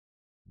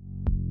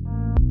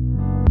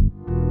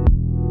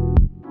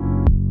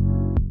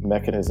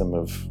mechanism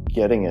of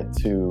getting it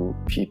to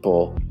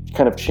people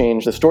kind of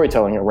changed the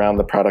storytelling around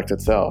the product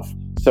itself.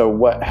 So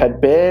what had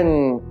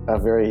been a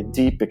very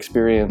deep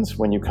experience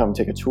when you come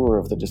take a tour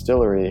of the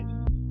distillery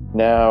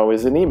now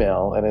is an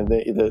email, and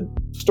the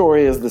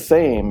story is the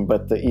same,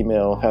 but the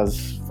email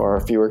has far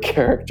fewer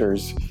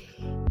characters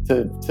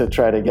to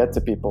try to get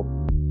to people.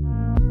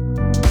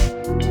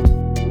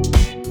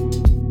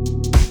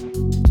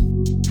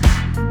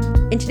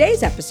 In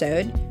today's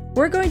episode,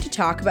 we're going to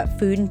talk about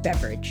food and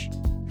beverage,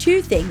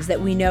 two things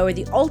that we know are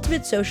the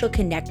ultimate social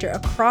connector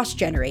across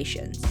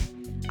generations.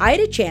 I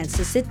had a chance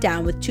to sit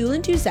down with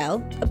Tulin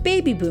Tuzel, a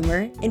baby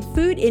boomer and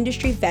food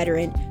industry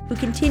veteran who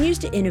continues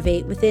to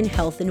innovate within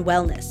health and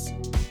wellness,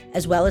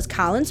 as well as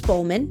Colin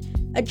Spolman,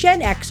 a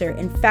Gen Xer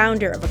and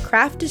founder of a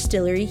craft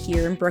distillery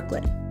here in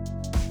Brooklyn.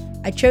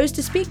 I chose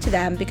to speak to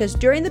them because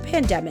during the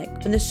pandemic,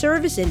 when the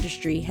service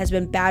industry has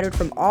been battered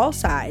from all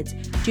sides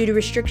due to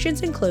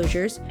restrictions and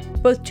closures,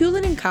 both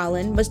Tulin and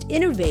Colin must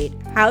innovate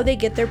how they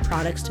get their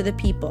products to the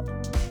people.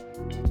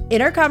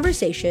 In our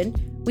conversation,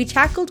 we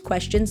tackled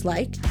questions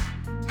like,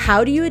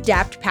 how do you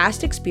adapt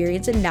past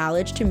experience and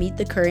knowledge to meet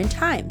the current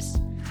times?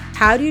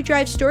 How do you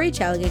drive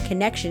storytelling and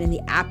connection in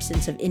the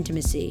absence of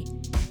intimacy?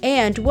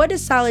 And what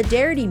does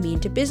solidarity mean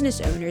to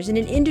business owners in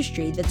an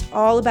industry that's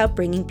all about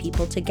bringing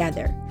people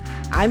together?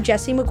 I'm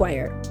Jessie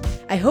McGuire.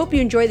 I hope you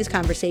enjoy this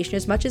conversation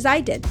as much as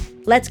I did.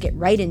 Let's get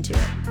right into it.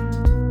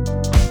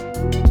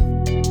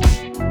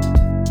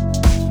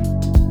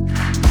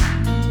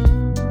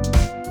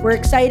 We're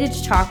excited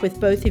to talk with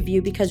both of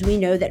you because we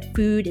know that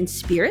food and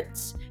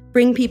spirits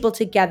bring people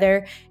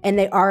together and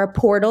they are a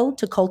portal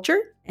to culture.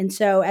 And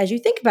so as you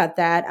think about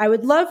that, I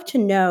would love to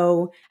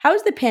know, how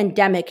has the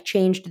pandemic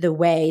changed the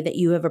way that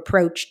you have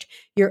approached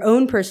your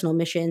own personal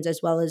missions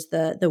as well as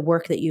the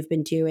work that you've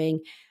been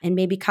doing? And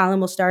maybe Colin,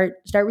 will start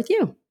with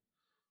you.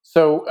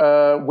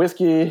 So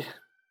whiskey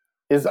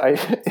is,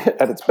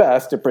 at its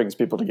best, it brings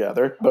people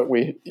together, but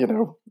we,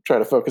 try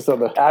to focus on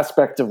the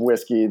aspect of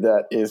whiskey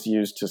that is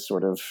used to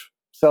sort of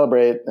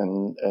celebrate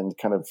and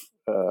kind of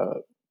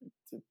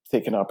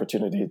take an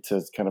opportunity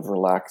to kind of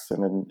relax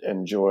and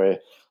enjoy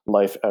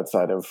life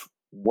outside of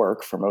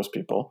work for most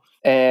people.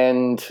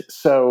 And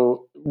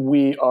so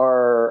we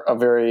are a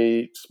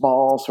very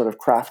small sort of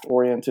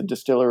craft-oriented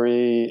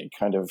distillery,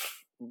 kind of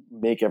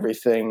make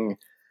everything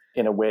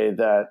in a way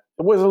that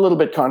was a little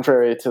bit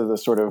contrary to the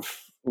sort of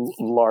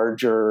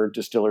larger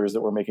distillers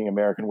that were making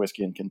American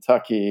whiskey in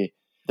Kentucky.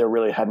 There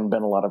really hadn't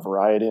been a lot of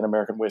variety in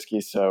American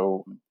whiskey,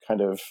 so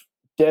kind of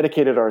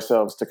dedicated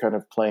ourselves to kind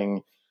of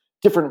playing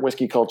different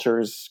whiskey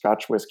cultures,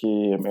 Scotch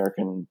whiskey,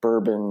 American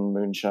bourbon,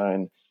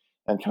 moonshine,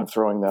 and kind of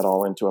throwing that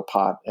all into a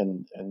pot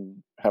and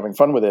having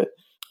fun with it.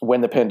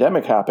 When the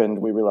pandemic happened,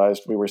 we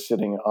realized we were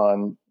sitting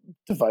on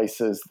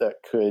devices that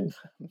could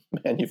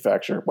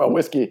manufacture,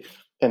 whiskey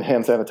and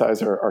hand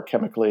sanitizer are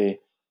chemically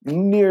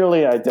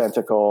nearly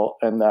identical,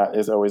 and that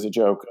is always a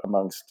joke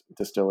amongst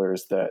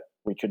distillers that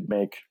we could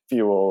make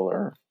fuel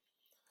or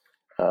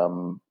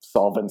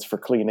solvents for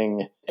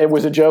cleaning. It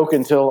was a joke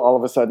until all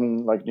of a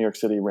sudden, like New York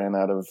City ran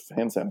out of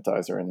hand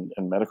sanitizer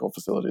and medical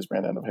facilities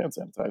ran out of hand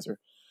sanitizer.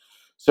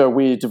 So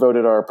we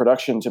devoted our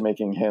production to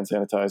making hand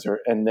sanitizer.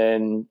 And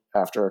then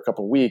after a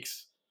couple of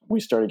weeks,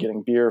 we started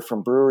getting beer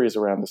from breweries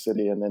around the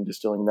city and then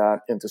distilling that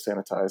into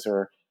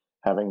sanitizer,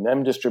 having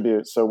them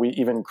distribute. So we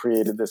even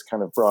created this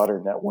kind of broader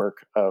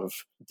network of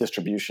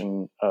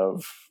distribution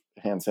of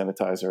hand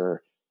sanitizer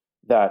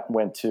that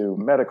went to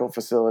medical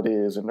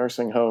facilities and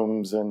nursing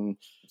homes and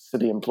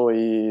city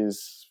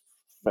employees,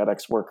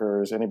 FedEx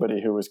workers,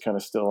 anybody who was kind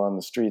of still on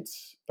the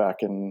streets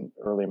back in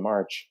early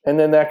March. And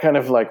then that kind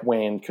of like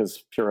waned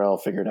because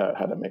Purell figured out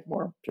how to make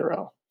more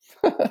Purell.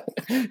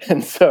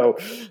 And so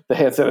the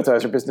hand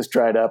sanitizer business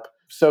dried up.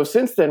 So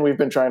since then, we've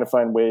been trying to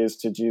find ways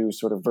to do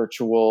sort of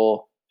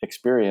virtual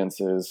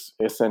experiences,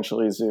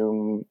 essentially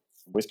Zoom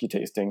whiskey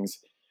tastings.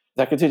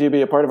 That continue to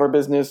be a part of our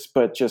business,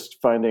 but just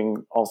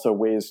finding also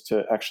ways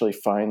to actually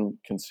find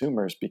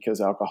consumers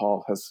because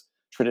alcohol has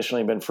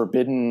traditionally been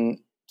forbidden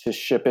to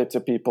ship it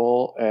to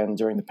people. And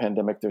during the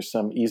pandemic, there's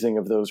some easing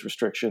of those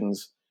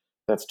restrictions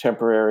that's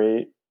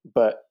temporary,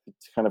 but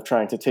it's kind of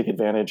trying to take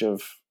advantage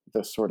of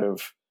the sort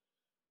of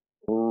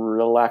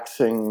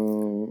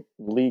relaxing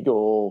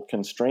legal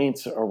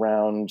constraints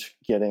around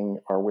getting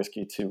our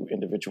whiskey to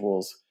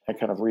individuals and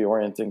kind of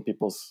reorienting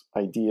people's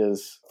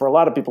ideas. For a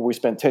lot of people, we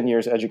spent 10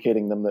 years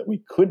educating them that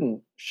we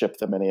couldn't ship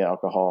them any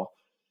alcohol.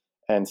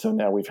 And so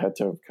now we've had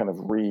to kind of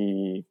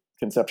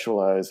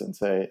reconceptualize and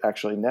say,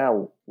 actually,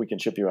 now we can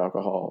ship you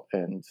alcohol.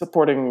 And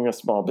supporting a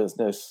small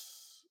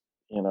business,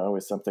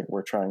 is something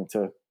we're trying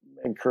to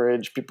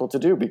encourage people to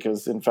do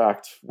because, in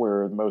fact,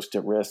 we're most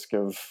at risk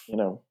of,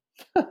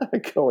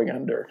 going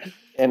under.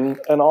 And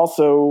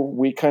also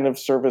we kind of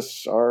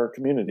service our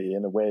community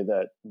in a way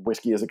that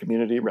whiskey is a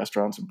community,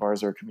 restaurants and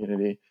bars are a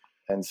community.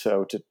 And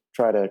so to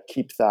try to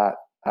keep that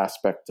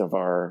aspect of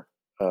our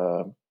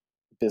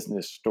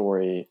business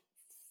story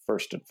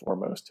first and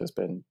foremost has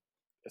been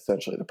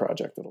essentially the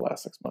project of the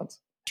last 6 months.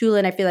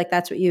 Tulin, I feel like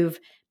that's what you've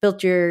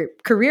built your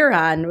career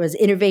on was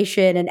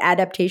innovation and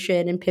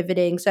adaptation and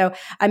pivoting. So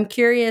I'm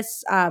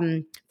curious,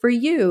 for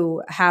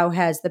you, how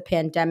has the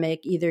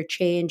pandemic either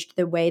changed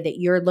the way that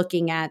you're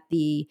looking at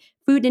the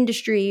food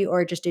industry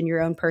or just in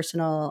your own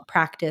personal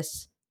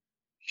practice?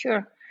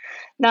 Sure.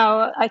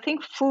 Now, I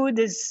think food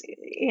is,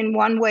 in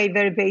one way,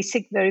 very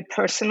basic, very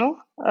personal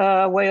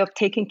way of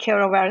taking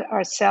care of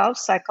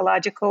ourselves,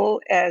 psychological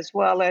as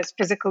well as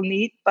physical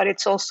need, but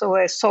it's also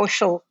a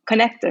social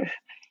connector.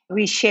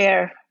 We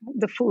share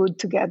the food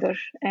together.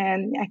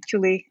 And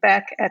actually,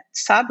 back at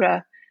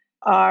Sabra,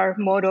 our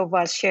motto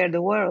was share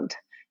the world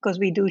because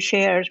we do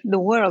share the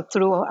world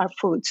through our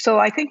food. So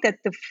I think that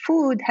the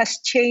food has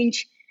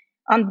changed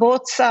on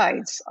both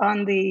sides.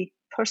 On the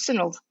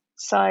personal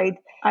side,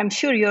 I'm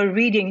sure you're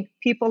reading,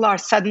 people are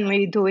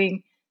suddenly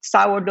doing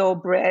sourdough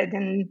bread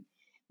and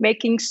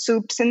making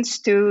soups and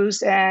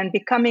stews and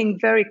becoming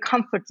very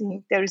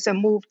comforting. There is a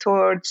move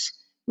towards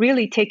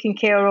really taking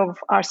care of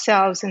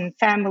ourselves and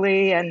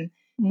family and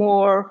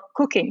more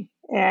cooking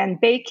and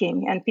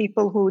baking. And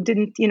people who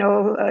didn't,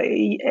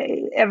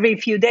 every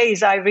few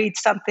days I read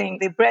something,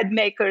 the bread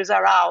makers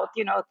are out,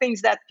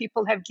 things that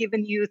people have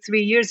given you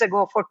 3 years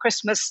ago for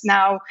Christmas.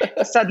 Now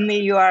suddenly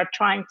you are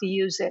trying to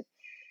use it.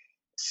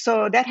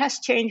 So that has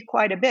changed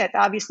quite a bit.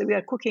 Obviously, we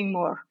are cooking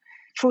more.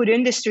 Food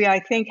industry,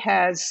 I think,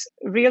 has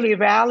really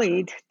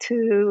rallied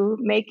to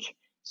make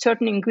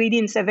certain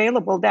ingredients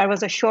available. There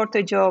was a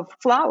shortage of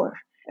flour,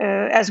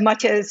 as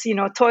much as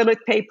toilet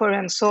paper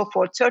and so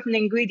forth. Certain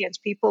ingredients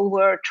people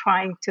were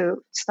trying to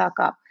stock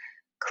up.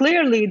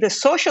 Clearly, the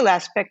social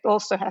aspect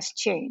also has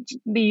changed.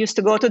 We used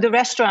to go to the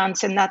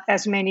restaurants, and not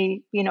as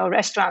many,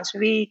 restaurants.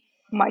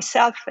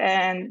 Myself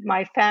and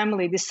my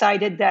family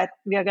decided that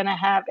we are going to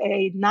have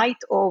a night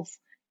of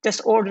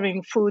just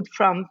ordering food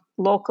from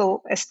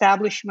local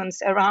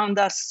establishments around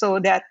us so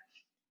that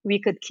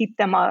we could keep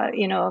them,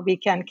 we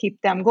can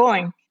keep them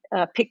going,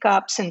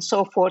 pickups and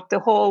so forth. The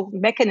whole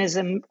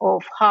mechanism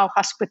of how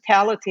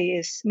hospitality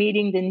is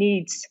meeting the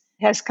needs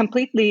has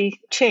completely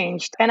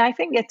changed. And I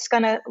think it's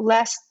going to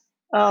last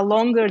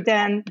longer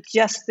than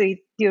just the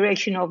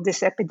duration of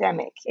this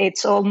epidemic.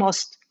 It's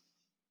almost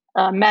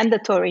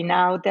mandatory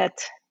now that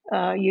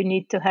you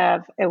need to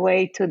have a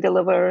way to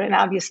deliver, and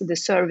obviously the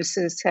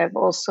services have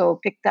also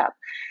picked up.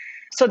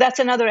 So that's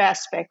another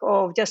aspect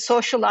of just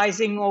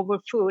socializing over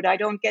food. I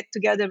don't get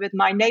together with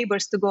my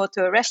neighbors to go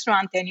to a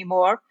restaurant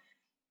anymore.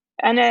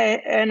 And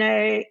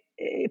a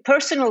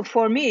personal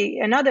for me,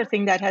 another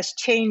thing that has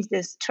changed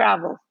is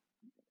travel.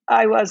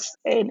 I was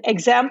an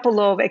example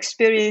of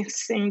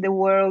experiencing the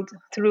world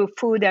through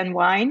food and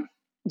wine,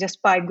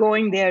 just by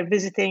going there,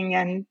 visiting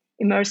and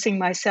immersing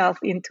myself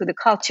into the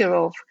culture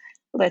of,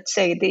 let's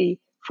say, the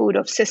food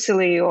of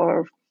Sicily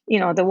or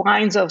the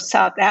wines of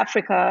South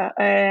Africa.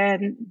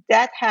 And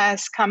that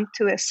has come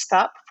to a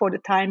stop for the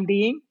time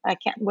being. I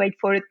can't wait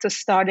for it to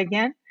start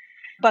again.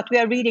 But we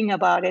are reading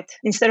about it.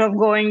 Instead of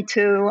going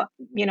to,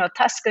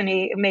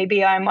 Tuscany,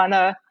 maybe I'm on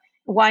a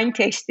wine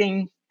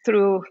tasting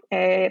through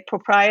a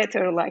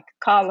proprietor like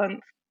Colin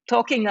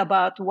talking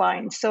about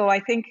wine. So I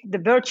think the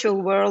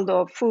virtual world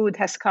of food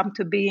has come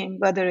to being,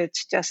 whether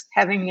it's just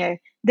having a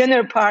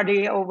dinner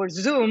party over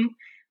Zoom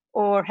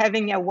or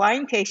having a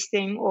wine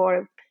tasting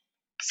or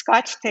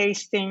scotch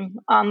tasting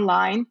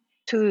online,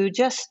 to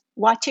just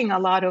watching a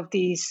lot of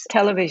these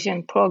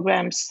television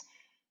programs.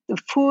 The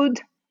food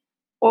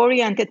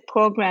oriented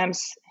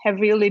programs have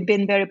really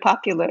been very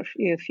popular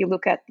if you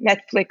look at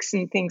Netflix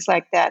and things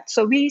like that.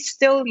 So we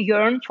still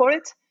yearn for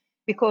it.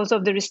 Because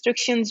of the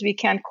restrictions, we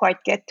can't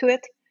quite get to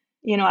it.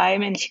 I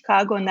am in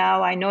Chicago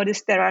now. I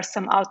noticed there are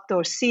some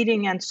outdoor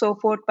seating and so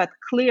forth, but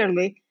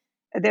clearly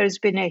there's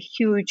been a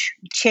huge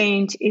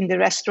change in the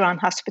restaurant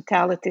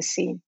hospitality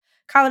scene.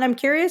 Colin, I'm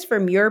curious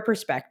from your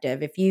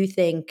perspective if you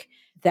think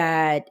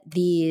that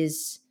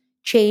these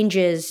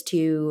changes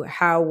to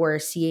how we're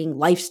seeing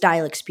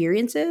lifestyle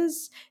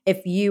experiences,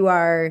 if you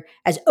are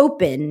as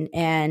open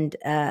and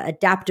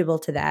adaptable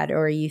to that,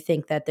 or you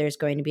think that there's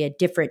going to be a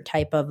different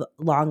type of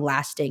long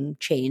lasting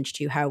change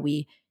to how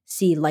we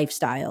see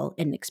lifestyle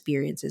and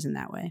experiences in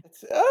that way?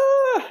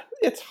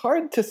 It's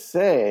hard to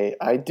say.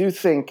 I do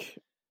think,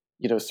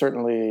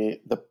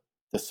 certainly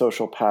the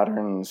social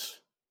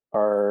patterns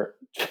are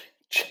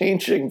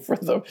changing for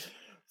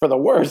the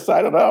worse.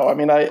 I don't know. I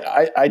mean,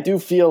 I do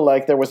feel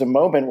like there was a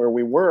moment where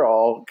we were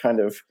all kind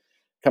of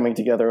coming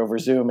together over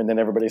Zoom, and then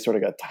everybody sort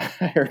of got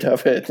tired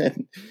of it,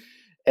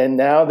 and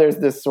now there's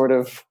this sort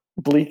of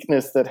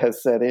bleakness that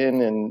has set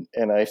in,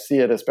 and I see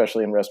it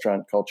especially in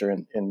restaurant culture,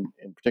 in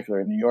particular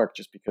in New York,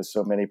 just because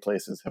so many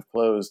places have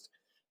closed.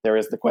 There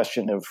is the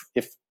question of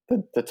if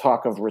the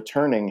talk of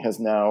returning has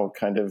now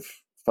kind of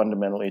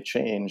fundamentally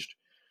changed,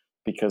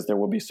 because there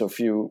will be so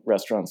few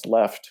restaurants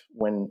left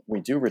when we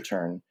do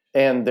return.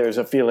 And there's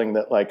a feeling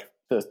that like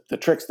the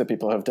tricks that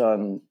people have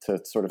done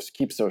to sort of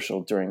keep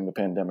social during the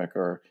pandemic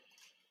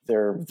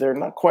they're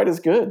not quite as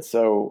good.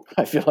 So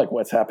I feel like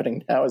what's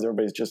happening now is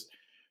everybody's just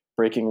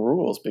breaking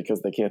rules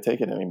because they can't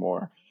take it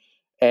anymore.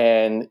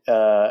 And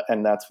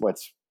that's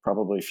what's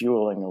probably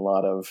fueling a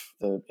lot of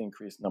the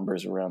increased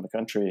numbers around the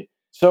country.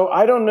 So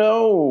I don't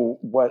know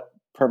what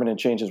permanent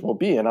changes will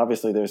be. And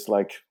obviously there's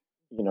like,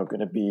 going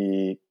to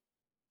be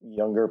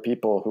younger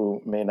people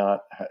who may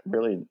not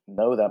really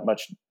know that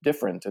much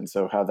different. And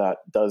so how that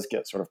does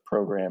get sort of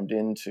programmed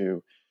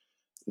into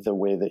the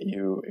way that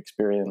you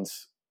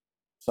experience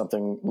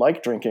something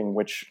like drinking,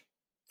 which,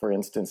 for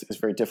instance, is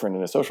very different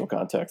in a social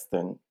context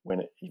than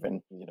when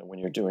when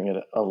you're doing it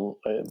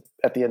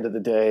at the end of the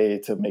day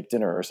to make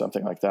dinner or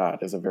something like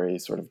that, is a very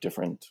sort of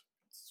different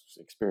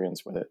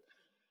experience with it.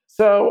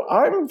 So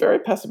I'm very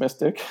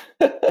pessimistic,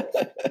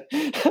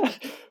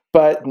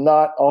 but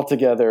not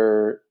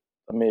altogether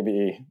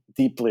maybe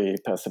deeply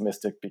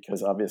pessimistic,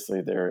 because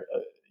obviously there,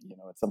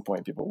 at some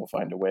point people will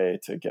find a way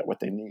to get what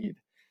they need.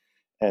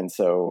 And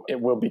so it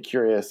will be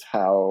curious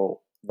how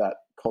that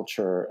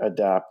culture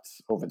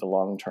adapts over the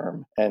long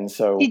term. And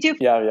so,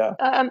 yeah.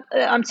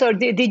 I'm sorry.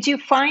 Did you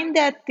find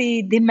that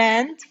the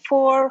demand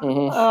for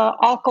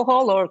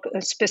alcohol, or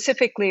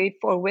specifically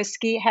for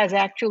whiskey, has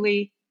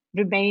actually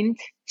remained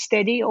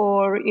steady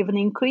or even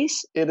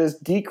increased? It has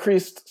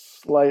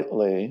decreased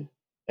slightly,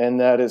 and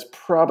that is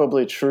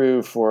probably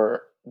true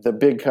for the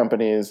big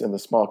companies and the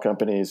small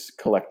companies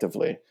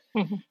collectively.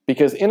 Mm-hmm.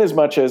 Because in as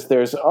much as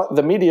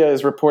the media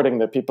is reporting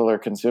that people are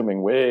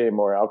consuming way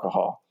more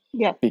alcohol,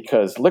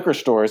 because liquor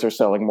stores are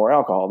selling more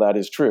alcohol, that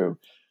is true.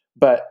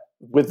 But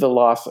with the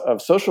loss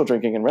of social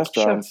drinking in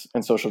restaurants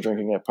and social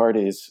drinking at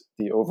parties,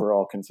 the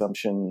overall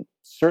consumption,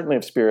 certainly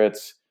of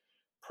spirits,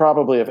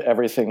 probably of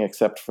everything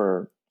except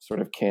for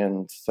sort of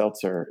canned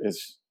seltzer,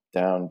 is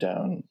down,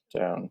 down,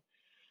 down.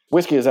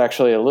 Whiskey is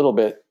actually a little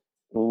bit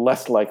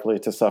less likely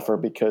to suffer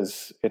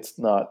because it's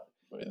not,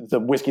 the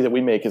whiskey that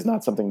we make is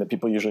not something that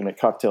people usually make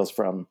cocktails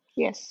from.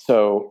 Yes.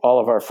 So all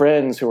of our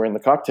friends who are in the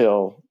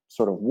cocktail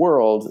sort of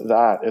world,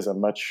 that is a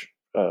much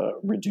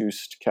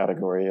reduced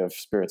category of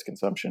spirits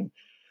consumption.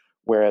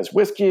 Whereas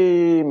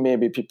whiskey,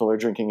 maybe people are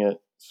drinking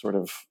it sort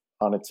of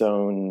on its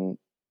own,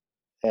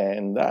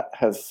 and that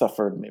has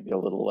suffered maybe a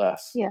little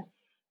less. Yeah.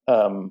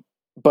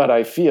 But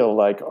I feel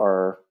like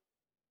our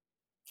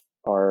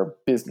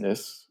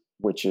business,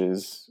 which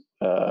is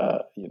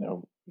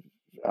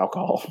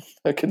alcohol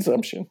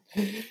consumption,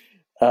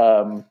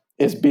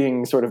 is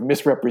being sort of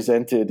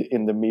misrepresented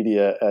in the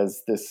media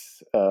as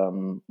this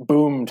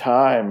boom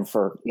time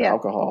for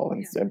alcohol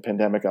and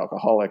pandemic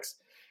alcoholics.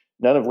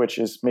 None of which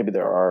is, maybe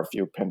there are a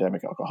few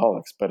pandemic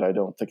alcoholics, but I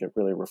don't think it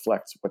really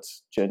reflects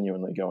what's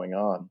genuinely going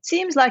on.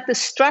 Seems like the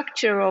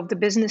structure of the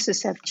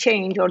businesses have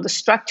changed, or the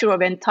structure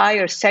of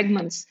entire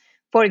segments.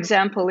 For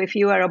example, if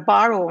you are a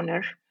bar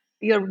owner,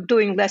 you're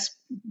doing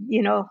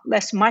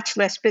much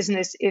less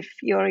business if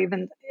you're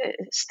even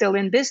still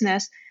in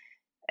business.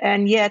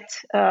 And yet,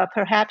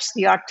 perhaps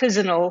the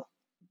artisanal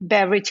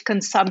beverage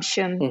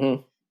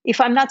consumption, if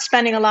I'm not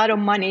spending a lot of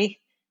money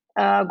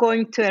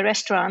going to a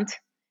restaurant,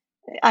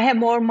 I have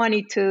more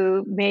money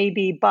to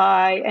maybe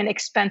buy an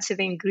expensive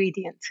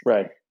ingredient,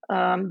 right?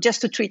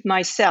 Just to treat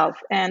myself.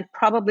 And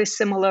probably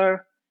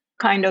similar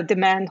kind of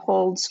demand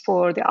holds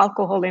for the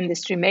alcohol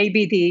industry.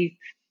 Maybe the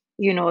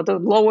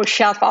lower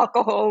shelf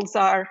alcohols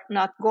are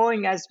not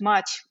going as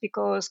much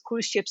because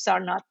cruise ships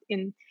are not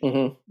in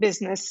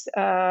business,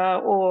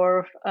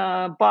 or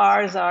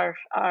bars are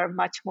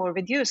much more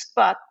reduced.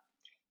 But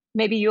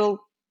maybe you'll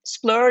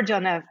splurge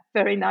on a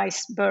very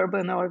nice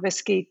bourbon or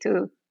whiskey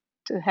to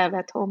have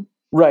at home.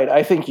 Right.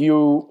 I think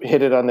you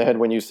hit it on the head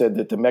when you said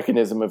that the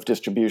mechanism of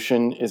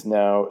distribution is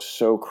now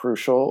so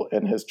crucial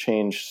and has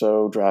changed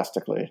so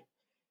drastically.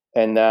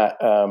 And that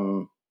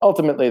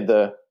ultimately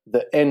the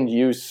end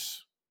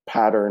use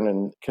pattern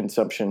and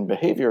consumption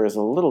behavior is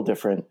a little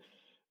different.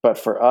 But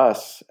for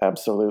us,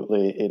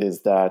 absolutely, it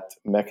is that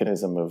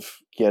mechanism of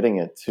getting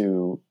it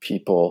to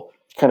people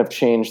kind of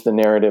changed the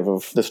narrative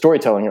of the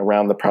storytelling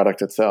around the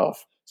product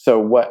itself. So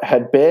what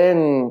had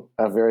been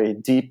a very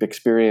deep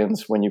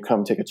experience when you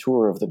come take a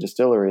tour of the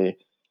distillery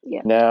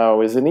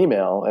now is an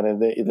email.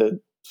 And the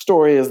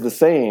story is the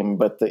same,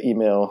 but the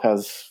email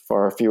has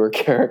far fewer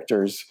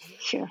characters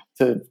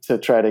to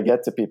try to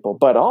get to people.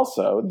 But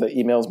also the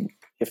emails,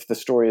 if the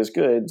story is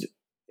good,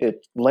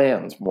 it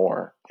lands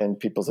more and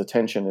people's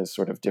attention is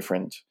sort of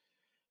different.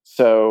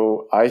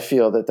 So I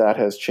feel that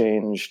has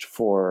changed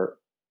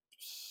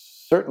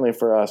certainly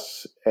for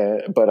us,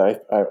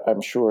 but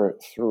I'm sure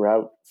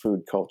throughout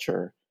food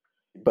culture.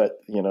 But,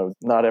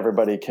 not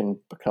everybody can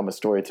become a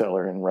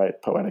storyteller and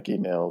write poetic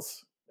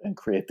emails and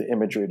create the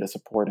imagery to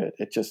support it.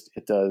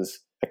 It does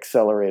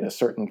accelerate a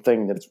certain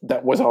thing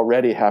that was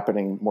already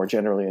happening more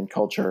generally in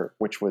culture,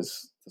 which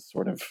was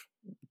sort of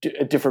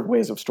different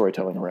ways of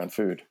storytelling around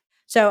food.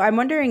 So I'm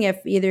wondering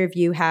if either of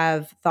you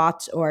have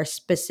thoughts or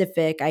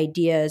specific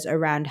ideas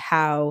around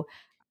how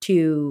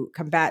to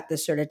combat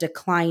this sort of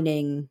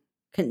declining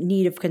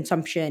need of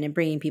consumption and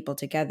bringing people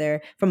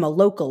together from a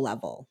local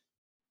level.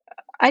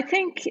 I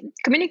think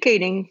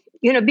communicating,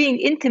 being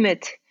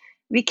intimate,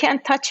 we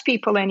can't touch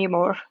people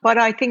anymore, but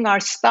I think our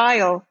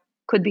style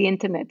could be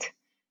intimate.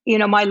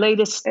 My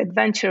latest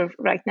adventure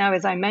right now,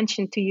 as I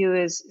mentioned to you,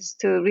 is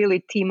to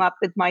really team up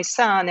with my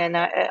son. And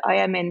I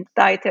am in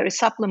dietary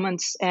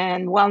supplements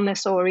and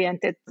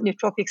wellness-oriented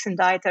nootropics and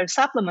dietary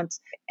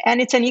supplements. And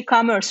it's an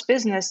e-commerce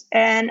business.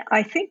 And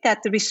I think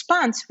that the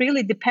response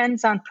really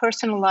depends on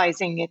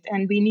personalizing it.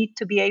 And we need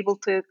to be able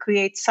to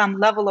create some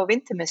level of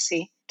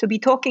intimacy, to be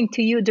talking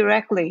to you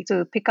directly,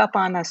 to pick up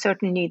on a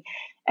certain need.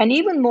 And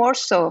even more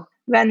so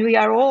when we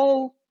are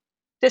all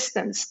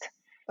distanced.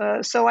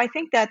 So I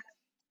think that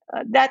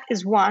that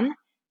is one.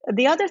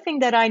 The other thing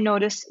that I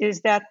notice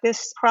is that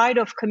this pride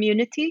of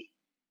community,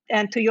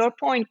 and to your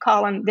point,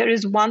 Colin, there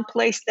is one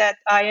place that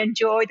I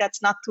enjoy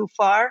that's not too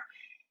far.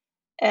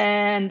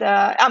 And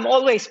I'm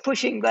always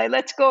pushing, like,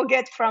 let's go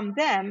get from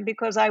them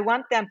because I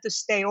want them to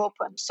stay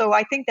open. So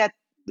I think that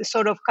the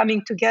sort of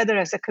coming together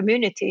as a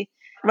community,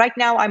 right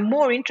now, I'm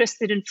more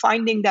interested in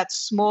finding that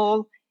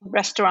small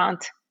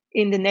restaurant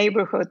in the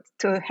neighborhood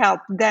to help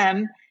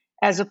them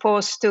as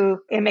opposed to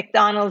a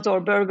McDonald's or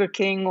Burger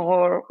King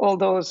or all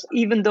those,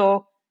 even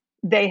though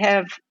they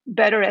have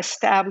better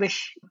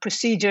established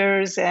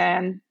procedures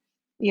and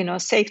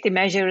safety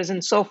measures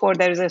and so forth.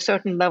 There is a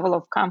certain level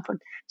of comfort.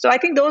 So I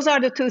think those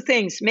are the two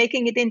things: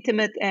 making it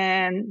intimate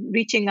and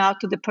reaching out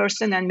to the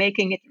person and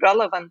making it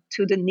relevant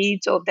to the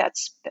needs of that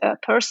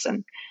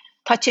person,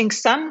 touching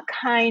some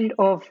kind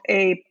of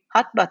a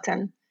hot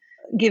button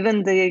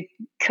given the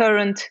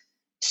current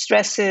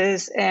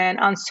stresses and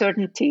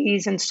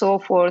uncertainties and so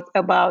forth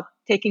about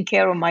taking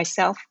care of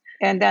myself.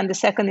 And then the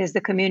second is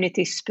the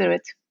community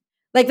spirit.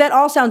 Like, that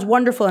all sounds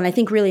wonderful and I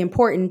think really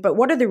important, but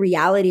what are the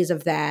realities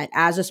of that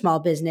as a small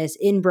business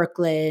in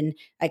Brooklyn?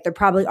 Like, there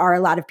probably are a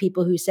lot of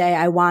people who say,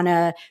 I want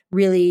to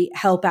really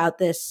help out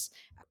this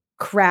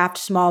craft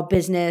small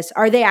business.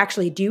 Are they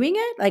actually doing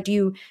it? Like, do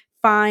you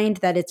find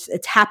that it's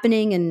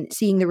happening and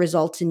seeing the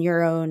results in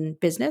your own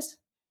business?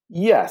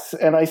 Yes.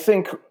 And I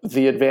think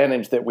the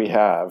advantage that we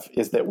have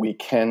is that we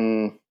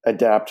can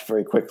adapt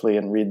very quickly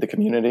and read the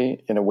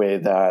community in a way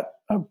that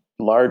a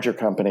larger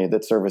company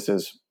that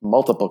services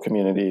multiple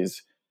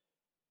communities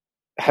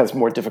has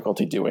more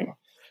difficulty doing.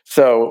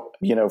 So,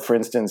 for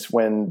instance,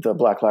 when the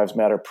Black Lives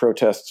Matter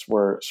protests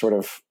were sort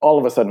of all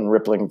of a sudden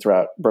rippling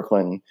throughout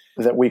Brooklyn,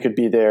 that we could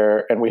be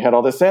there and we had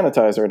all this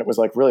sanitizer, and it was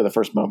like really the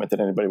first moment that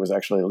anybody was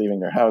actually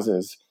leaving their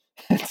houses.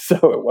 And so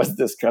it was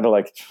this kind of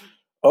like,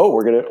 oh,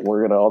 we're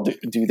gonna all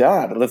do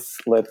that. Let's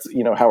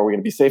how are we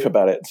gonna be safe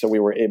about it? So we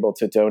were able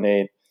to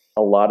donate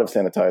a lot of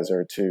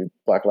sanitizer to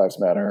Black Lives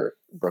Matter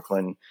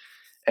Brooklyn,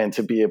 and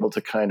to be able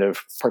to kind of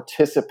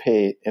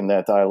participate in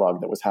that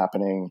dialogue that was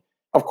happening,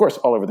 of course,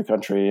 all over the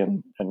country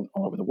and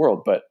all over the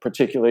world, but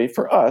particularly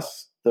for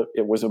us,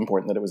 it was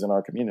important that it was in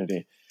our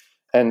community.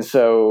 And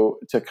so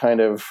to kind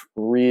of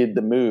read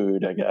the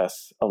mood, I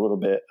guess, a little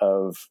bit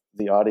of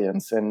the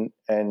audience,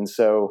 and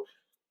so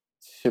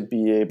to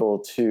be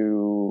able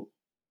to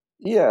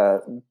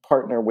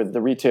partner with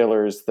the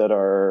retailers that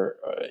are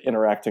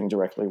interacting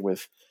directly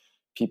with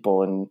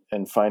people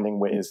and finding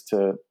ways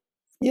to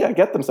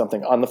get them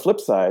something. On the flip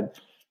side,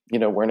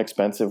 we're an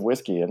expensive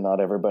whiskey, and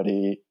not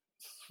everybody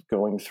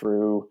going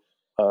through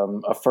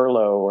a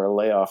furlough or a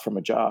layoff from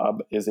a job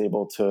is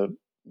able to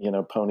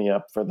pony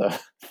up for the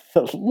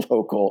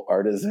local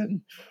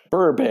artisan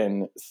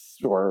bourbon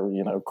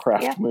or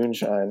craft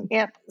moonshine.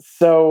 Yeah.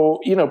 So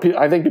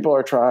I think people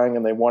are trying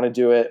and they want to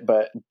do it,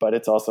 but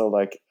it's also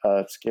like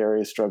a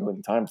scary,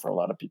 struggling time for a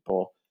lot of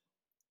people,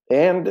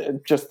 and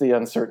just the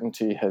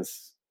uncertainty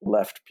has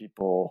left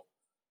people,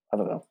 I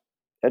don't know,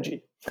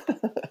 edgy.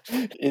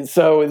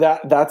 So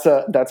that's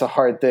a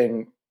hard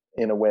thing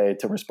in a way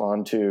to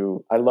respond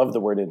to. I love the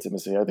word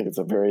intimacy. I think it's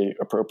a very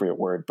appropriate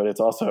word, but it's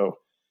also,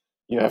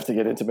 you have to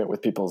get intimate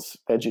with people's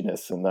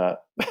edginess, and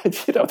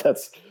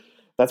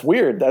that's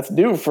weird. That's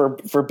new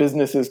for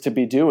businesses to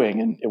be doing.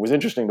 And it was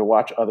interesting to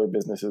watch other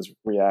businesses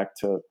react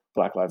to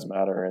Black Lives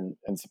Matter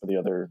and some of the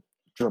other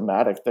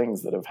dramatic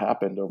things that have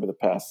happened over the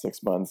past 6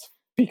 months,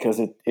 because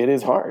it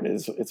is hard.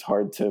 It's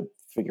hard to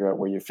figure out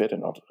where you fit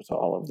into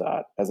all of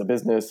that as a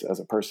business, as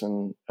a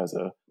person, as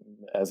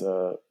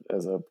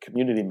a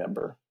community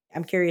member.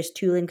 I'm curious,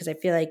 Tulin, because I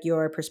feel like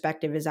your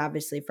perspective is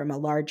obviously from a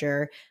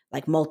larger,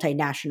 like,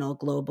 multinational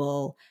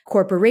global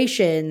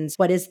corporations.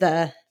 What is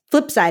the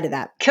flip side of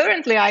that?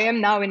 Currently, I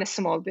am now in a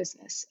small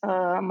business.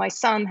 My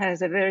son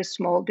has a very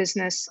small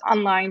business,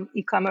 online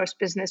e-commerce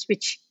business,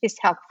 which is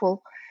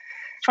helpful.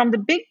 From the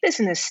big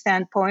business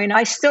standpoint,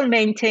 I still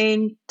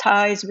maintain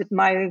ties with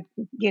my,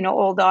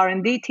 old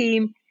R&D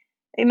team.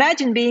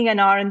 Imagine being an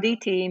R&D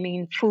team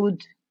in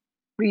food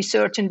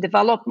research and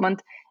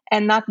development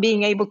and not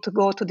being able to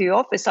go to the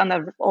office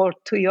or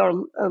to your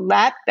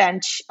lab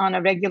bench on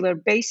a regular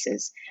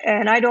basis.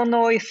 And I don't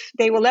know if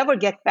they will ever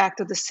get back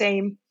to the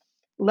same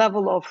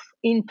level of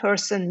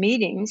in-person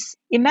meetings.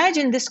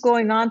 Imagine this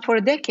going on for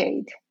a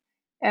decade.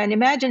 And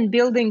imagine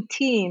building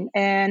team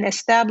and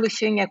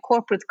establishing a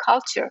corporate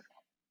culture.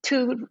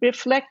 To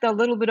reflect a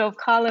little bit of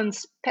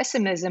Colin's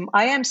pessimism,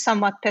 I am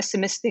somewhat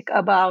pessimistic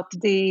about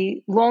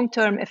the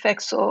long-term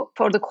effects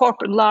for the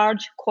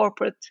large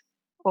corporate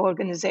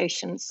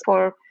organizations.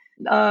 For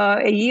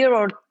a year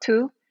or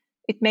two,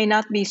 it may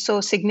not be so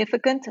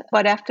significant,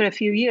 but after a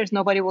few years,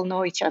 nobody will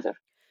know each other.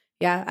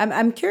 Yeah,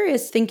 I'm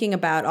curious thinking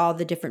about all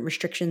the different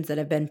restrictions that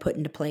have been put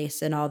into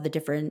place and all the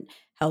different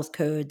health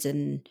codes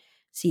and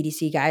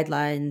CDC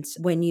guidelines.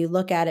 When you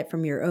look at it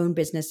from your own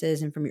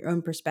businesses and from your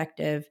own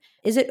perspective,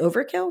 is it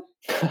overkill?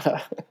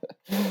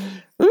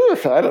 Ooh,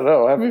 I don't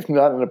know. I'm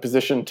not in a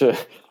position to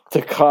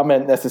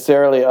comment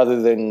necessarily,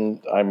 other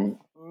than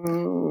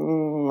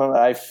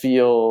I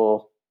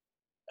feel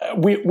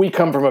we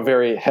come from a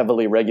very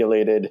heavily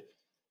regulated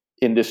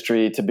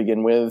industry to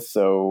begin with,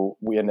 so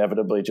we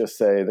inevitably just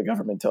say the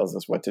government tells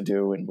us what to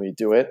do and we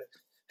do it.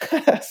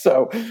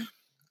 So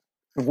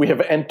we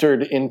have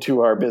entered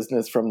into our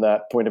business from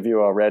that point of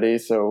view already,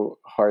 so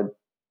hard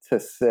to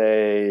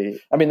say.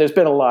 I mean, there's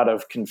been a lot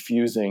of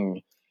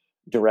confusing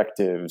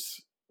directives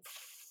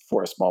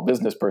for a small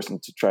business person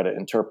to try to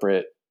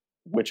interpret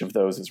which of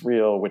those is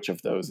real, which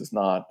of those is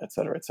not, et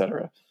cetera, et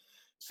cetera.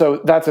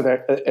 So that's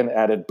an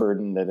added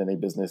burden that any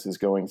business is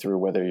going through,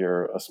 whether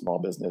you're a small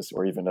business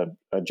or even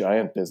a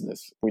giant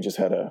business. We just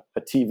had a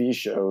TV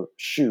show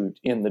shoot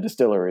in the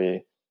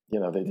distillery.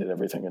 They did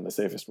everything in the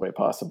safest way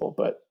possible.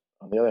 But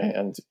on the other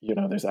hand,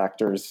 there's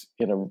actors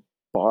in a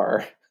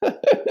bar.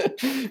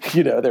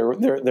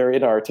 They're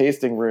in our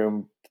tasting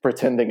room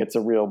pretending it's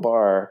a real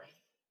bar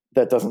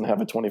that doesn't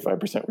have a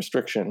 25%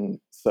 restriction.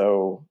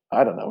 So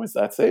I don't know, is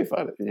that safe?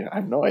 I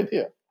have no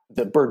idea.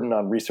 The burden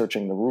on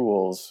researching the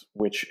rules,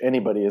 which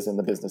anybody is in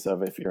the business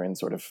of if you're in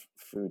sort of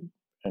food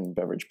and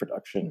beverage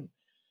production,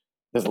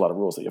 there's a lot of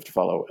rules that you have to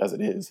follow as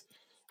it is.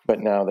 But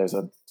now there's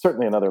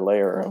certainly another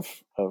layer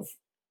of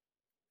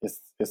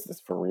is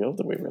this for real?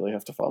 Do we really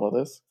have to follow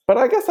this? But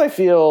I guess I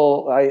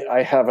feel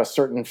I have a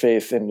certain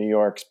faith in New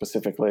York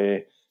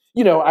specifically.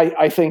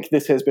 I think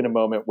this has been a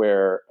moment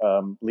where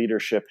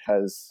leadership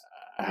has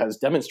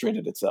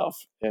demonstrated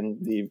itself, and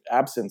the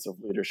absence of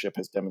leadership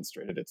has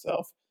demonstrated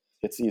itself.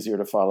 It's easier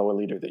to follow a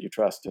leader that you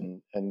trust.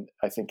 And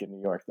I think in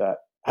New York, that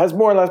has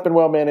more or less been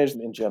well managed.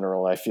 In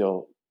general, I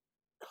feel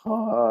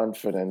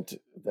confident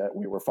that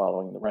we were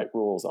following the right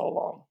rules all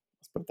along.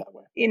 Let's put it that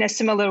way. In a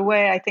similar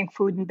way, I think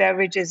food and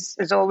beverage is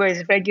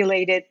always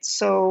regulated.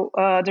 So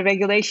the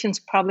regulations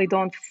probably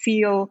don't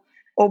feel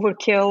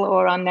overkill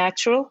or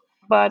unnatural.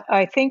 But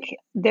I think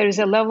there is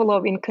a level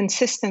of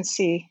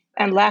inconsistency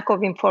and lack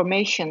of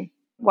information.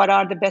 What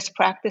are the best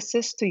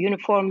practices to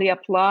uniformly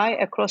apply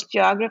across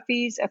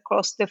geographies,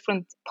 across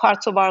different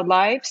parts of our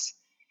lives?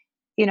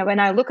 When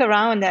I look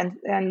around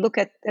and look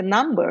at the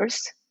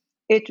numbers,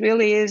 it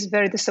really is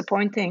very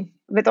disappointing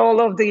with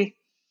all of the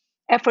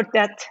effort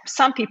that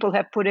some people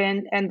have put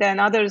in and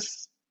then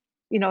others,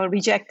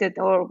 rejected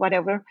or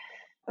whatever.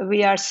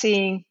 We are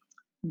seeing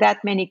that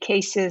many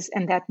cases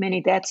and that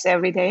many deaths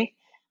every day.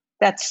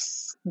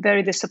 That's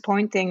very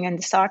disappointing and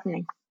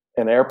disheartening.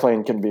 An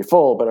airplane can be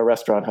full, but a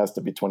restaurant has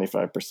to be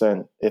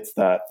 25%. It's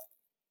that,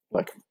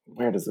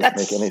 where does this make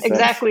any sense? That's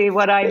exactly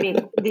what I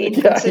mean, the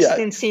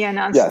inconsistency and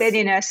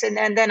unsteadiness. Yes.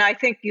 And then I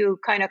think you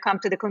kind of come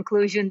to the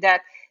conclusion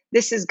that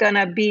this is going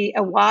to be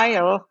a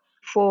while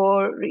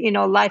for,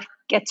 life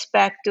gets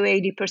back to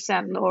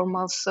 80%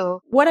 normal.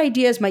 So what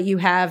ideas might you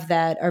have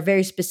that are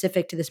very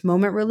specific to this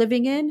moment we're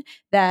living in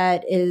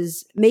that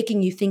is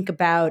making you think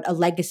about a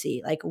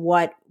legacy? Like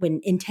when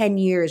in 10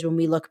 years, when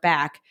we look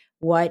back,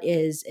 what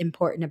is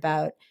important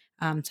about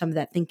some of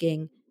that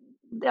thinking?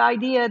 The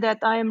idea that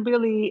I am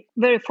really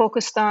very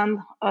focused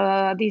on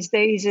these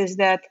days is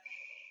that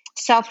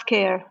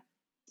self-care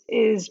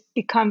is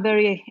become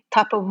very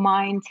top of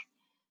mind.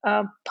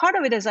 Part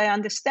of it, as I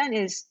understand,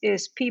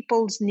 is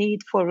people's need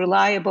for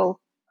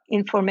reliable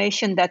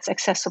information that's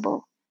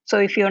accessible. So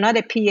if you're not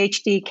a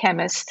PhD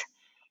chemist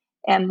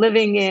and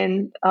living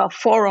in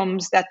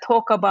forums that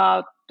talk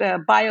about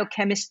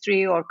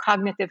biochemistry or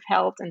cognitive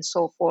health and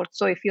so forth,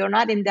 so if you're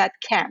not in that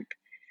camp,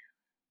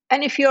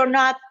 and if you're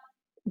not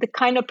the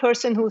kind of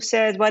person who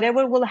says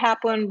whatever will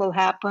happen,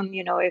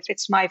 if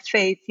it's my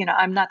faith,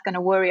 I'm not going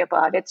to worry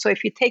about it. So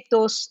if you take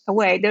those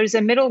away, there's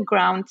a middle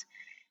ground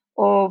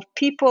of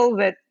people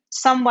with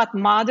somewhat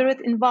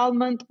moderate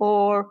involvement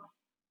or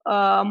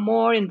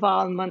more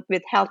involvement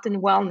with health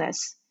and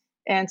wellness.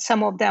 And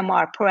some of them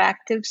are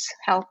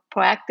health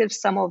proactives.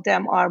 Some of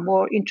them are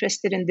more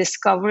interested in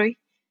discovery.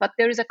 But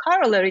there is a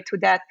corollary to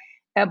that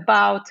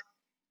about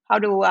how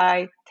do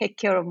I take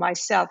care of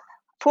myself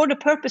for the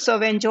purpose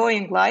of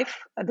enjoying life,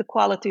 the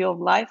quality of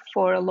life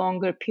for a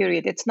longer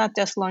period. It's not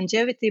just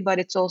longevity, but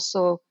it's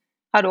also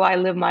how do I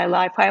live my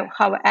life?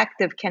 How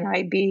active can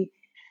I be?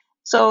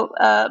 So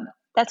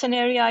that's an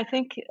area I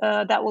think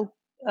that will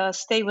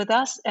stay with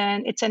us.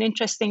 And it's an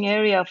interesting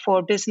area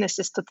for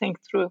businesses to think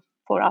through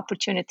for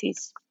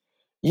opportunities.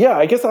 Yeah,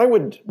 I guess I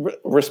would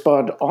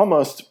respond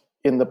almost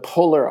in the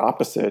polar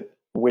opposite,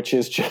 which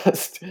is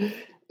just,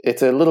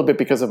 it's a little bit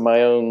because of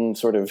my own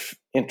sort of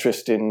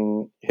interest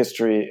in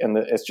history, and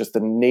it's just the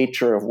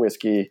nature of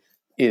whiskey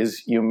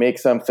is you make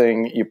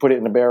something, you put it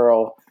in a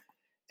barrel,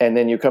 and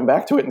then you come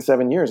back to it in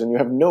 7 years, and you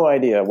have no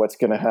idea what's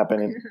going to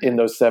happen in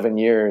those 7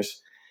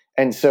 years.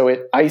 And so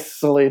it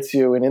isolates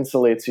you and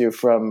insulates you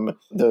from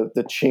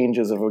the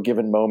changes of a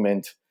given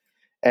moment.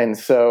 And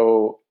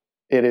so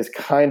it is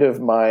kind of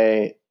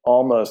my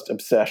almost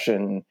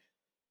obsession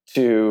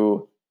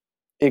to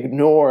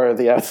ignore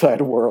the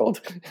outside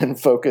world and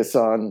focus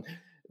on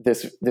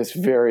this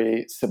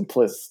very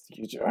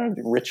simplistic,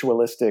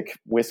 ritualistic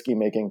whiskey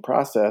making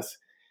process,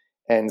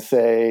 and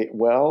say,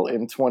 well,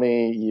 in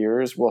 20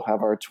 years, we'll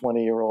have our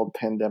 20-year-old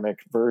pandemic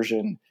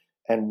version.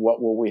 And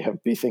what will we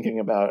be thinking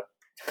about,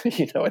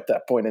 at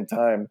that point in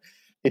time?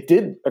 It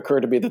did occur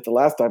to me that the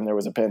last time there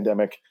was a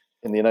pandemic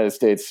in the United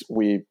States,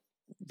 we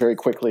very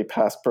quickly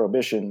passed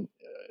prohibition,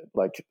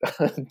 like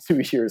 2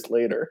 years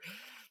later.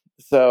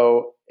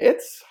 So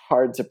it's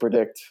hard to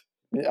predict.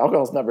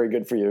 Alcohol is not very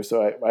good for you.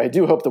 So I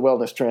do hope the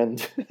wellness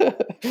trend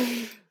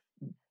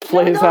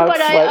plays out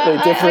slightly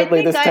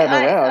differently this time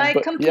around. I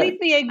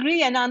completely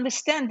agree and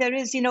understand. There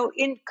is,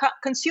 in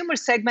consumer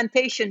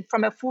segmentation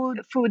from a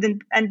food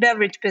and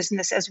beverage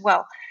business as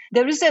well.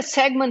 There is a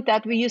segment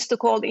that we used to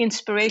call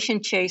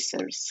inspiration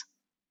chasers.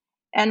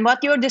 And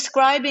what you're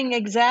describing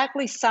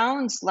exactly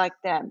sounds like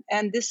them.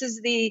 And this is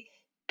the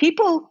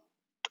people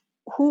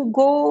who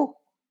go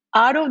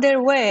out of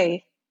their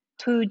way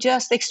to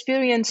just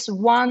experience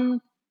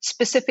one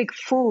specific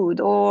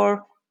food,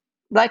 or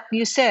like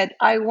you said,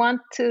 I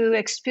want to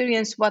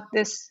experience what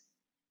this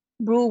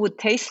brew would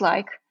taste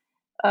like.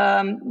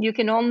 You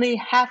can only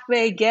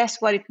halfway guess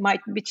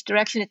which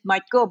direction it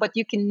might go, but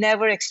you can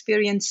never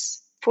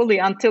experience fully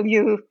until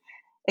you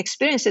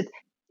experience it.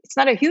 It's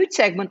not a huge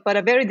segment, but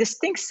a very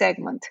distinct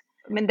segment.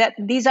 I mean, that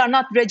these are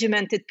not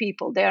regimented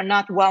people. They are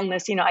not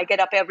wellness. I get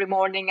up every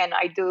morning and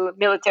I do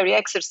military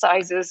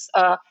exercises.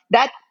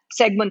 That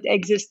segment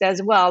exists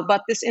as well.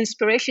 But this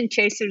inspiration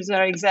chasers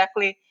are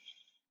exactly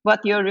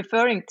what you're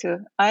referring to.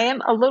 I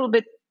am a little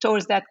bit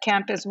towards that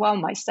camp as well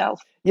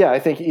myself. Yeah, I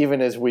think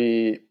even as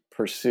we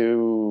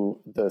pursue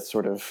the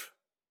sort of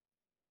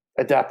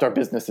adapt our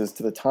businesses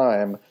to the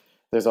time,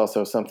 there's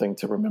also something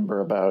to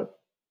remember about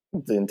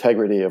the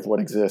integrity of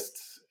what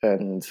exists,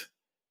 and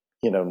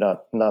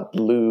not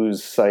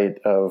lose sight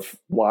of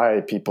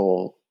why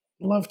people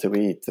love to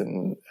eat,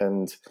 and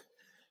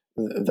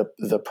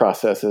the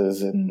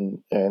processes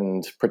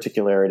and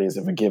particularities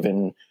of a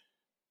given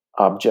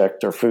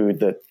object or food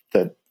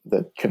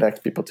that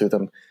connect people to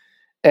them.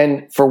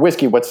 And for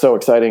whiskey, what's so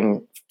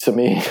exciting to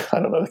me, I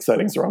don't know,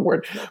 exciting is the wrong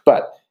word,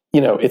 but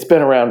it's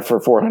been around for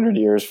 400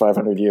 years,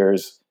 500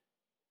 years.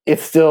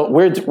 It's still,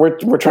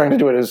 we're trying to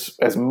do it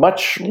as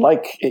much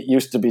like it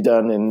used to be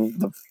done in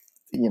the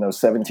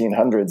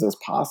 1700s as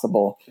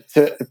possible,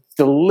 to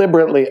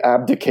deliberately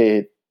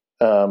abdicate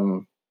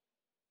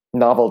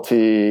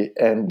novelty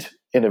and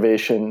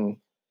innovation,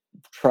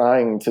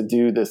 trying to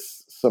do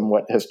this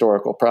somewhat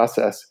historical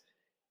process.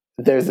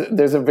 There's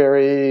a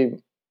very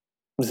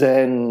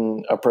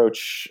Zen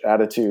approach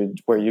attitude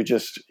where you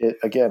just,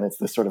 it's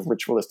this sort of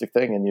ritualistic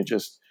thing, and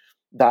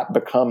that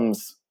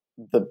becomes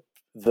the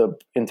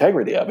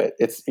integrity of it.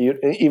 It's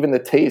even the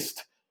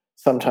taste.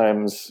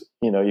 Sometimes,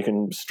 you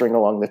can string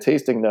along the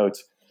tasting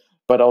notes,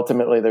 but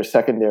ultimately they're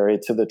secondary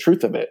to the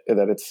truth of it,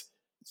 that it's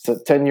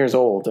 10 years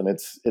old and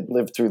it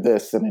lived through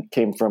this, and it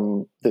came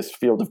from this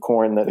field of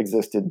corn that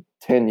existed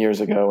 10 years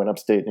ago in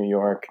upstate New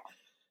York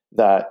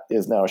that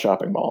is now a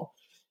shopping mall.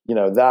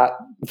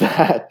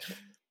 That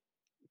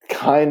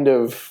kind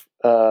of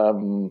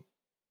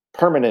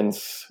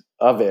permanence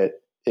of it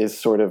is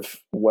sort of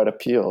what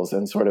appeals,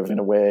 and sort of in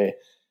a way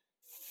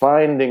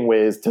finding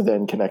ways to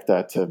then connect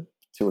that to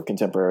a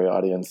contemporary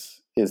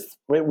audience is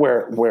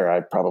where I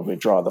probably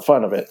draw the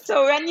fun of it.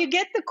 So when you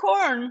get the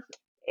corn,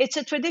 it's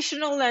a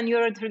traditional, and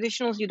you're a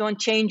traditional, you don't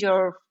change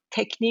your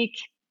technique.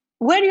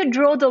 Where do you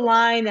draw the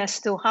line as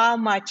to how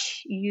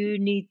much you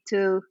need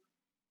to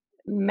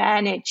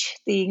manage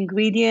the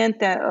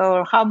ingredient,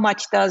 or how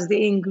much does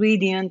the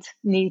ingredient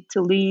need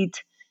to lead,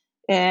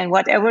 and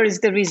whatever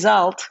is the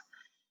result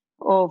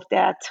of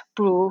that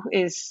brew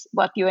is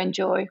what you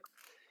enjoy?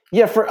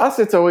 Yeah, for us,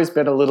 it's always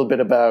been a little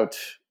bit about,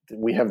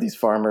 we have these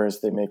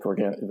farmers, they make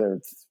organic,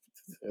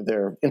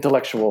 they're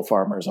intellectual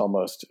farmers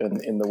almost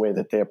in the way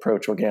that they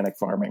approach organic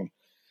farming.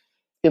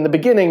 In the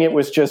beginning, it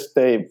was just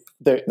they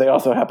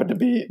also happen to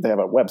they have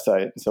a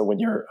website. So when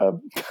you're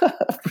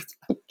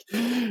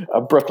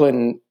a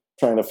Brooklyn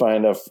trying to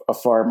find a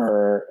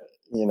farmer,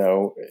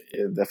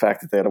 the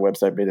fact that they had a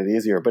website made it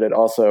easier, but it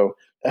also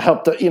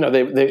helped.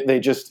 They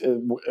just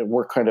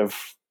were kind of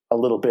a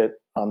little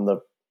bit on the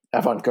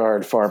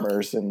avant-garde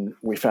farmers, and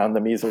we found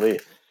them easily,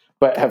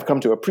 but have come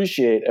to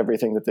appreciate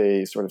everything that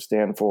they sort of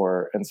stand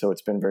for. And so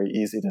it's been very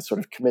easy to sort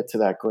of commit to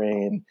that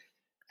grain,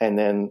 and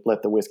then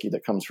let the whiskey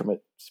that comes from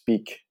it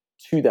speak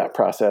to that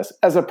process,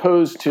 as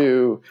opposed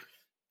to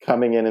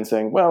coming in and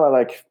saying, well, I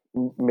like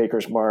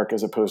Maker's Mark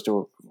as opposed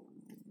to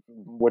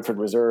Woodford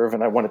Reserve,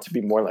 and I want it to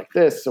be more like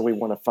this. So we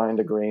want to find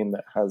a grain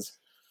that has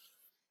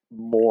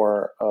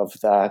more of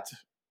that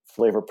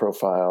flavor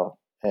profile.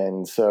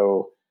 And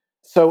so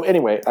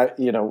anyway,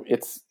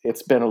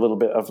 it's been a little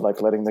bit of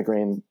like letting the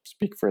grain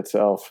speak for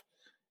itself.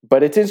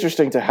 But it's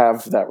interesting to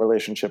have that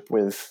relationship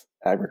with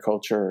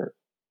agriculture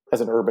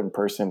as an urban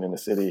person in a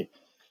city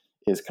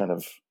is kind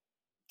of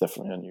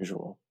definitely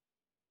unusual.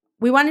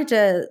 We wanted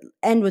to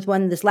end with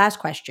this last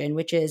question,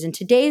 which is, in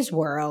today's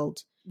world,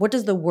 what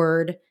does the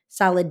word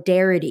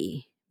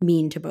solidarity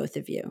mean to both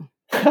of you?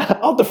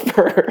 I'll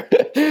defer.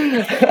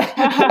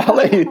 I'll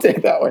let you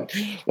take that one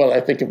while I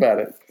think about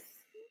it.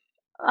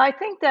 I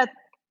think that,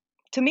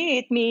 to me,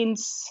 it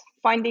means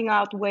finding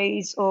out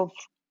ways of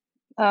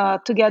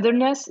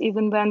togetherness,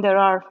 even when there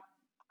are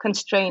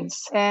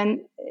constraints.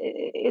 And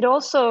it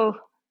also,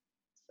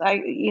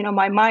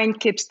 my mind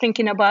keeps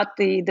thinking about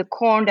the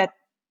corn that,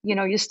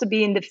 used to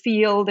be in the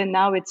field, and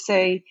now it's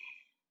a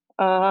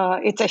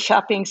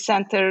shopping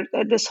center.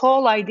 This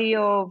whole idea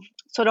of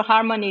sort of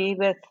harmony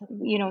with,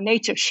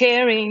 nature,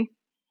 sharing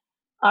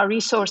our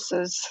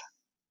resources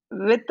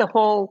with the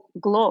whole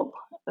globe.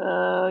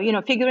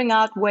 Figuring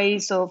out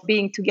ways of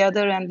being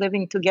together and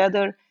living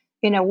together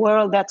in a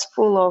world that's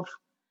full of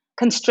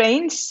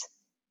constraints,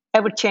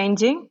 ever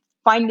changing,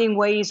 finding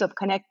ways of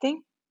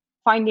connecting,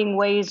 finding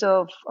ways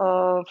of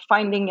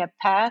finding a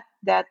path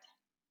that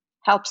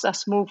helps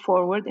us move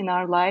forward in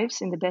our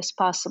lives in the best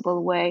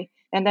possible way.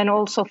 And then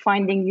also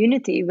finding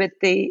unity with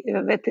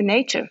the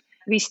nature.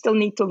 We still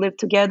need to live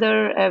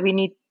together. We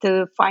need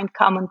to find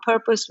common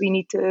purpose. We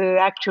need to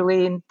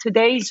actually, in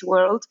today's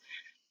world,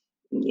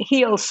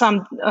 heal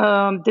some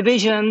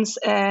divisions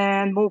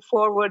and move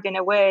forward in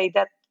a way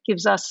that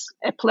gives us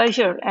a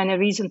pleasure and a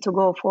reason to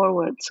go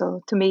forward.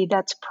 So to me,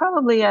 that's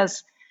probably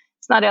it's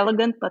not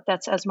elegant, but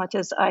that's as much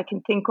as I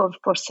can think of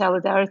for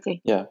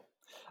solidarity. Yeah.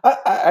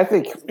 I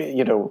think,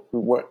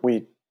 what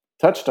we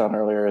touched on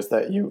earlier is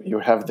that you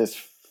have this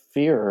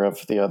fear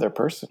of the other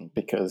person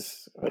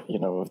because,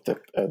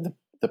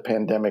 the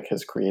pandemic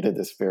has created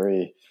this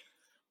very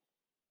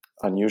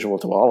unusual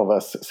to all of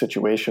us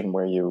situation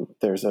where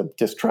there's a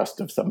distrust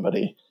of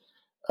somebody,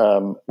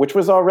 which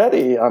was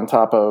already on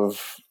top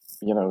of,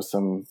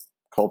 some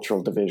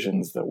cultural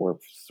divisions that were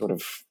sort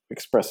of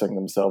expressing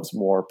themselves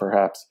more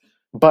perhaps.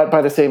 But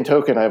by the same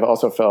token, I've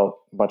also felt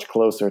much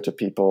closer to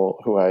people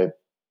who I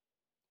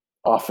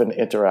often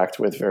interact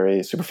with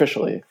very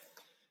superficially.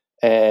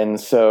 And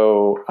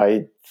so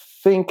I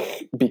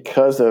think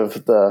because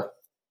of the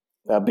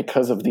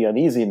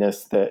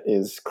uneasiness that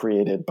is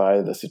created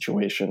by the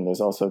situation,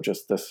 there's also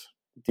just this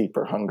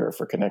deeper hunger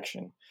for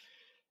connection.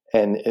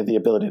 And the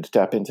ability to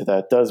tap into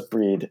that does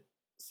breed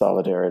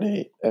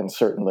solidarity. And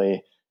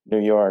certainly New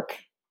York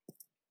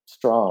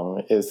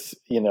strong is,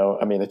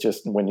 it's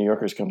just when New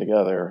Yorkers come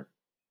together,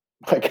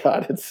 my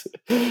God,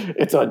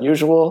 it's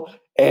unusual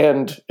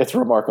and it's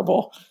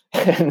remarkable.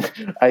 And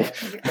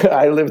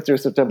I lived through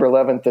September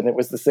 11th, and it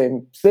was the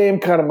same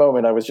kind of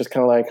moment. I was just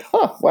kind of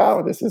like,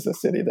 wow, this is a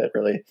city that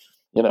really,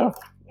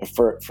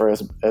 for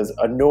as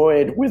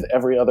annoyed with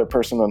every other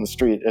person on the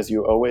street as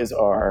you always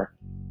are,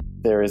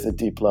 there is a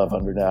deep love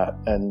under that.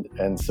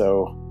 And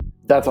so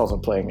that's also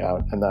playing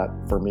out. And that,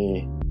 for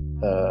me,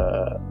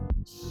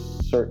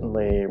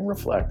 certainly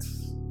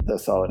reflects the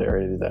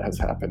solidarity that has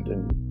happened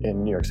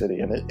in New York City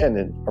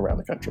and around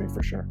the country,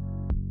 for sure.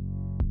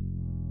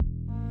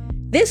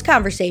 This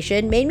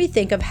conversation made me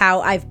think of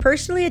how I've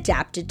personally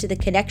adapted to the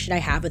connection I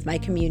have with my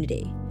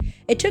community.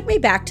 It took me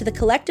back to the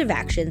collective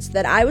actions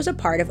that I was a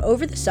part of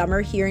over the summer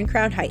here in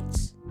Crown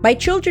Heights. My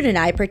children and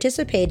I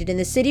participated in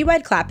the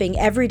citywide clapping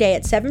every day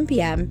at 7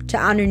 p.m. to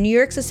honor New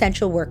York's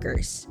essential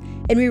workers.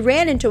 And we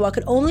ran into what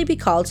could only be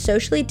called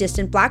socially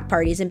distant Black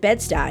parties in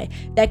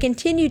Bed-Stuy that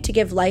continued to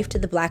give life to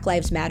the Black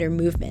Lives Matter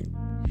movement.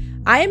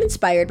 I am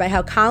inspired by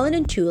how Colin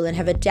and Tulin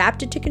have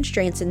adapted to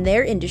constraints in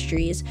their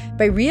industries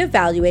by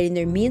reevaluating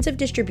their means of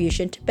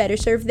distribution to better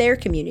serve their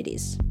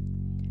communities.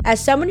 As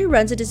someone who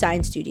runs a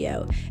design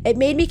studio, it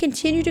made me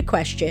continue to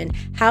question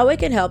how I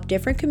can help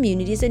different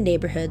communities and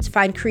neighborhoods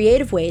find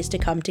creative ways to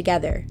come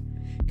together.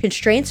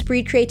 Constraints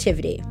breed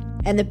creativity,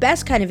 and the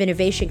best kind of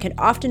innovation can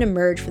often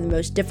emerge from the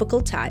most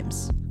difficult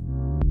times.